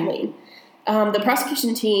for Kathleen. The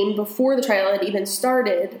prosecution team, before the trial had even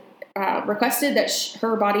started, requested that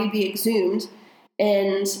her body be exhumed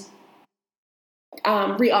and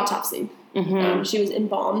re-autopsied. She was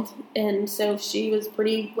embalmed, and so she was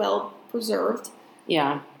pretty well preserved.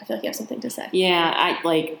 Yeah. I feel like you have something to say. Yeah,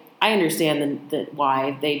 I understand that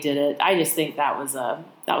why they did it. I just think that was a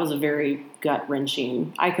very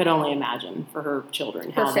gut-wrenching. I could only imagine for her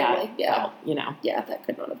children how that felt, Yeah, that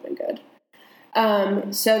could not have been good.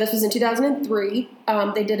 So this was in 2003.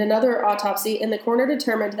 They did another autopsy, and the coroner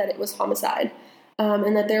determined that it was homicide,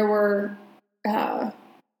 and that there were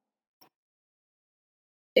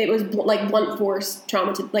it was blunt force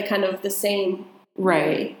trauma, kind of the same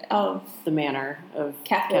way of the manner of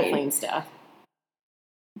Kathleen's death.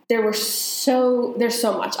 There's so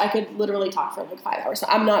much. I could literally talk for 5 hours. So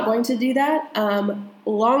I'm not going to do that.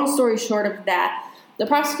 Long story short of that, the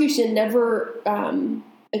prosecution never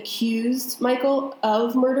accused Michael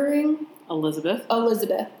of murdering Elizabeth.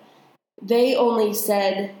 they only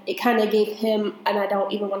said it kind of gave him, and I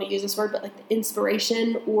don't even want to use this word, but like the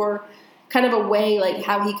inspiration or kind of a way like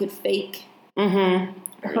how he could fake her,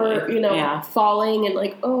 falling and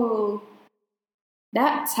like, oh,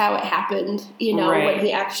 that's how it happened, when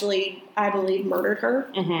he actually, I believe, murdered her.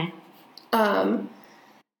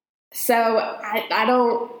 So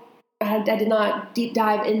I did not deep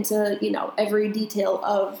dive into, every detail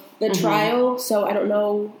of the trial. So I don't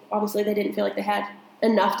know. Obviously, they didn't feel like they had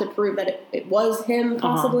enough to prove that it was him,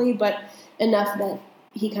 possibly, but enough that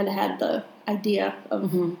he kind of had the idea of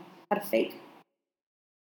how to fake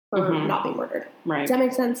her not being murdered. Right. Does that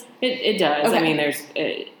make sense? It does. Okay. I mean, I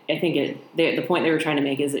think the point they were trying to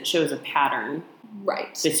make is it shows a pattern.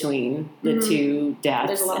 Right. Between the two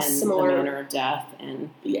deaths and similar, the manner of death. And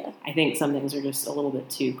I think some things are just a little bit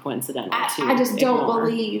too coincidental. I just don't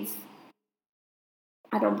believe.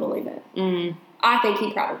 I don't believe it. I think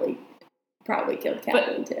he probably killed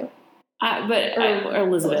Kathleen too. Or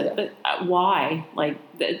Elizabeth. But why? Like,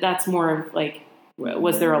 that's more of like,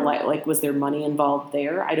 was there was there money involved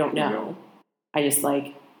there? I don't know. I just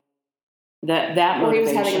like that motivation. Or he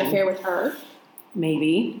was having an affair with her.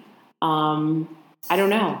 Maybe. I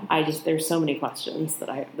don't know. There's so many questions that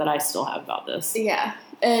I still have about this. Yeah.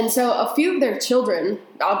 And so a few of their children,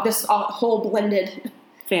 this whole blended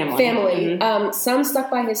family, some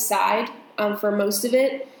stuck by his side for most of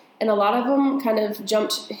it, and a lot of them kind of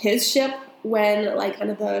jumped his ship when, like,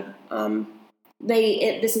 kind of the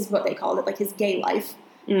this is what they called it, like his gay life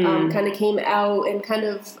kind of came out, and kind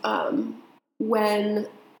of when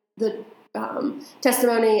the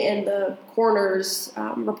testimony and the coroner's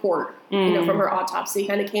report, from her autopsy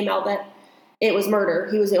kind of came out that it was murder.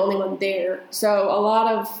 He was the only one there. So a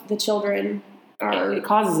lot of the children it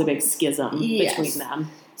causes a big schism between them.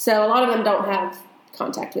 So a lot of them don't have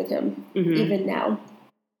contact with him even now.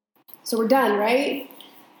 So we're done, right?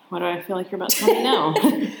 What do I feel like you're about to tell me now?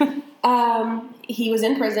 He was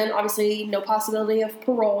in prison. Obviously, no possibility of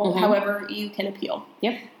parole. However, you can appeal.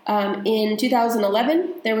 Yep. In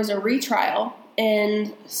 2011, there was a retrial,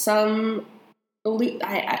 and I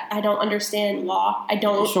don't understand law. I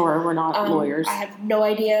don't. Sure, we're not lawyers. I have no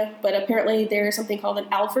idea, but apparently there's something called an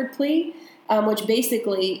Alford plea, which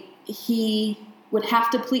basically he would have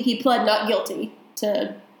to plead. He pled not guilty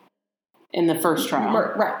to. In the first trial.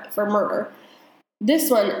 Right, for murder. This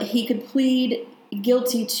one, he could plead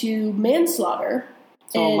guilty to manslaughter.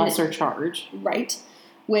 So a lesser charge. Right,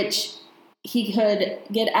 which he could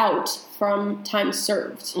get out from time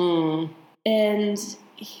served. And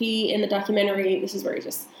he, in the documentary, this is where he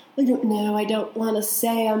just, I don't know, I don't want to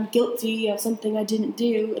say I'm guilty of something I didn't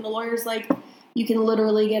do. And the lawyer's like, you can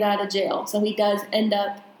literally get out of jail. So he does end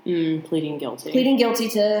up pleading guilty. Pleading guilty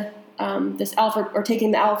to this Alford, or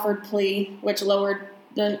taking the Alford plea, which lowered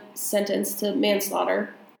the sentence to manslaughter,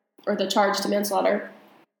 or the charge to manslaughter.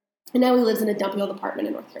 And now he lives in a dumpy old apartment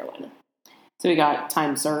in North Carolina. So he got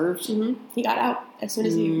time served? He got out as soon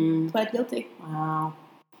as he pled guilty. Wow.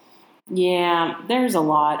 Yeah, there's a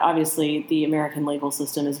lot. Obviously, the American legal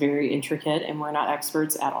system is very intricate, and we're not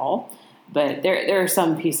experts at all. But there are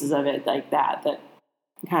some pieces of it like that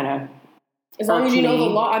kind of as long as you know the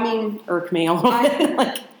law. I mean, irk me a little bit.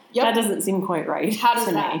 Like, that doesn't seem quite right. How does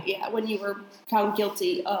that? Me. Yeah, when you were found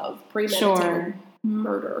guilty of premeditated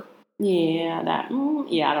murder. Yeah, I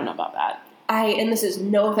don't know about that. And this is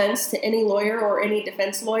no offense to any lawyer or any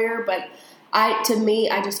defense lawyer, but I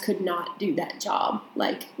just could not do that job.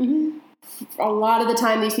 Like, a lot of the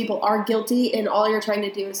time these people are guilty, and all you're trying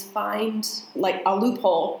to do is find, like, a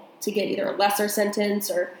loophole to get either a lesser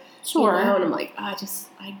sentence or, and I'm like,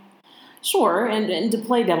 Sure, and to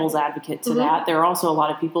play devil's advocate to that, there are also a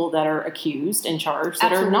lot of people that are accused and charged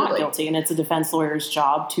that are not guilty, and it's a defense lawyer's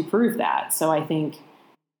job to prove that. So I think...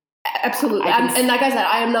 Absolutely. And like I said,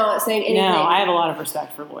 I am not saying anything. No, I have a lot of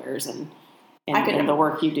respect for lawyers and the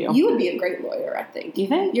work you do. You would be a great lawyer, I think. Do you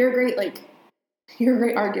think? You're a great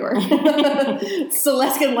arguer.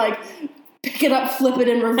 Celeste can, pick it up, flip it,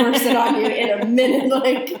 and reverse it on you in a minute.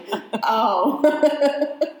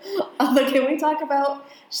 Can we talk about...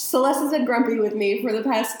 Celeste has been grumpy with me for the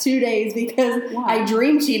past 2 days because I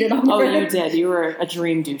dream cheated on her. Oh, you did. You were a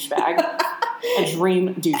dream douchebag. A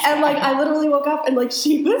dream douchebag. And, I literally woke up and,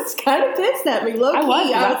 she was kind of pissed at me,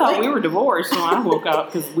 low-key. I thought we were divorced when I woke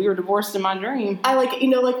up because we were divorced in my dream. I,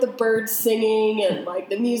 the birds singing and,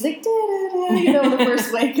 the music, when the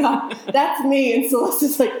first wake up. That's me. And Celeste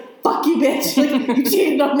is like, fuck you, bitch. You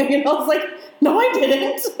cheated on me. And I was like, no, I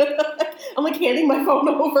didn't. I'm handing my phone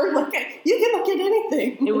over. You can look at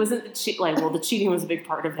anything. It wasn't the cheating was a big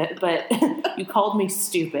part of it, but you called me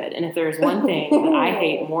stupid. And if there's one thing that I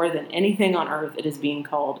hate more than anything on earth, it is being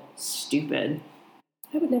called stupid.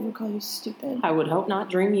 I would never call you stupid. I would hope not.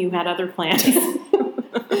 Dream you had other plans. That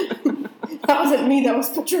wasn't me. That was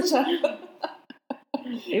Patricia.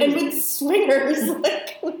 And with swingers,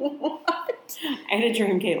 like, what? I had a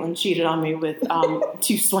dream Caitlin cheated on me with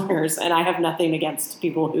 2 swingers, and I have nothing against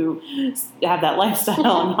people who have that lifestyle.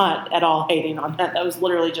 I'm not at all hating on that. That was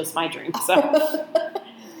literally just my dream. So,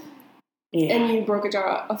 yeah. And you broke a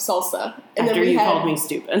jar of salsa. And After you called me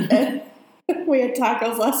stupid. We had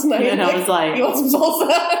tacos last night. And I was like, you want some salsa?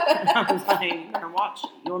 I was like, you better watch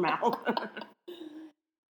your mouth.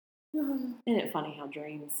 Isn't it funny how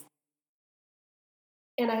dreams...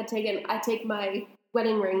 And I take my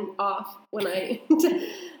wedding ring off when I,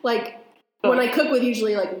 when I cook with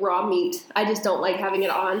usually, like, raw meat. I just don't like having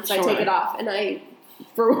it on, so sure. I take it off. And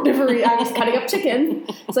for whatever reason, I was cutting up chicken,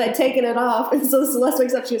 so I'd taken it off. And so Celeste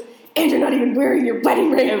wakes up, she goes, and you're not even wearing your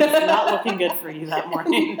wedding ring. It was not looking good for you that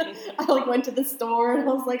morning. I, went to the store, and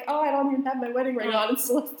I was like, oh, I don't even have my wedding ring on. And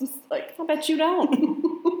Celeste was like, I bet you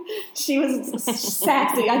don't. She was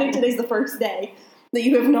sassy. I think today's the first day that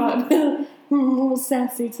you have not been a little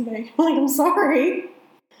sassy today. I'm like, I'm sorry.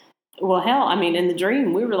 Well, hell, I mean, in the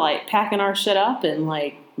dream, we were, like, packing our shit up and,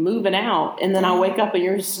 like, moving out. And then I wake up and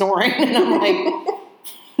you're snoring. And I'm like...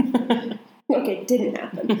 Okay, didn't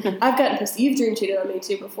happen. I've gotten pissed. You've dream cheated on me,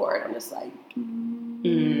 too, before. And I'm just like...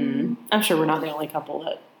 I'm sure we're not the only couple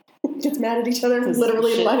that... gets mad at each other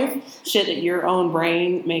literally in life. Shit that your own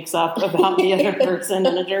brain makes up about the other person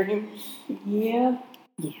in a dream. Yeah.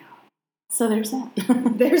 Yeah. So there's that.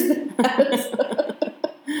 There's that.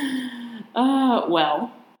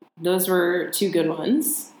 Well, those were 2 good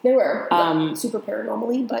ones. They were. Super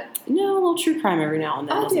paranormally, but... No, a little true crime every now and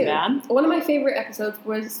then isn't bad. One of my favorite episodes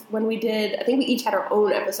was when we did... I think we each had our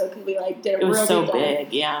own episode because we, did a real so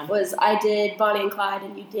big, yeah. I did Bonnie and Clyde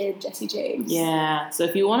and you did Jesse James. Yeah. So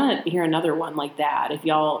if you want to hear another one like that, if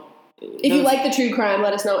y'all... If you like the true crime,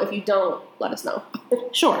 let us know. If you don't, let us know.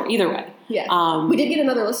 Sure, either way. Yeah. We did get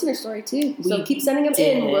another listener story, too. So keep sending them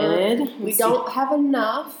in. We don't have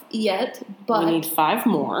enough yet, but... We need 5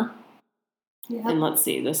 more. Yeah. And let's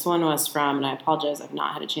see. This one was from, and I apologize, I've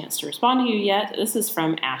not had a chance to respond to you yet. This is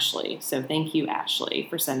from Ashley. So thank you, Ashley,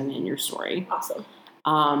 for sending in your story. Awesome.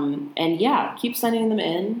 And yeah, keep sending them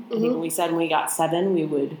in. Mm-hmm. I think we said when we got 7, we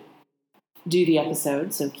would do the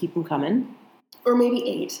episode. So keep them coming. Or maybe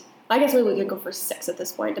 8. I guess maybe we could go for 6 at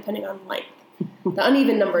this point, depending on length. The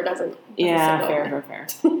uneven number doesn't. Yeah, fair.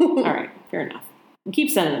 All right, fair enough. Keep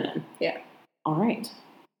sending them in. Yeah. All right.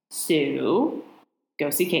 So, go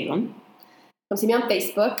see Caitlin. Come see me on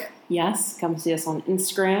Facebook. Yes, come see us on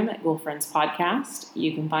Instagram at Ghoul Friends Podcast.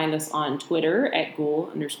 You can find us on Twitter at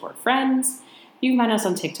Ghoul_Friends. You can find us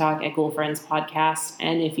on TikTok at Ghoul Friends Podcast.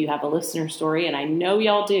 And if you have a listener story, and I know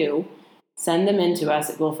y'all do, send them in to us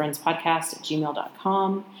at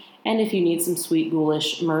ghoulfriendspodcast@gmail.com. And if you need some sweet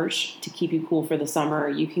ghoulish merch to keep you cool for the summer,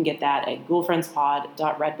 you can get that at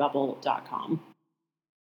ghoulfriendspod.redbubble.com.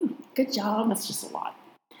 Good job. That's just a lot.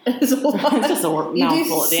 It's a lot. It's just a mouthful you at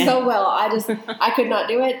do the end. so well. I could not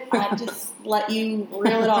do it. I just let you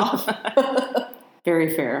reel it off.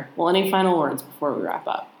 Very fair. Well, any final words before we wrap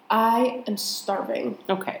up? I am starving.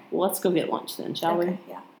 Okay. Well, let's go get lunch then, shall we?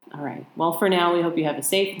 Yeah. All right. Well, for now, we hope you have a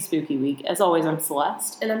safe and spooky week. As always, I'm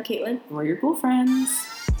Celeste. And I'm Caitlin. And we're your Ghoul Friends.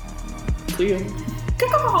 See you.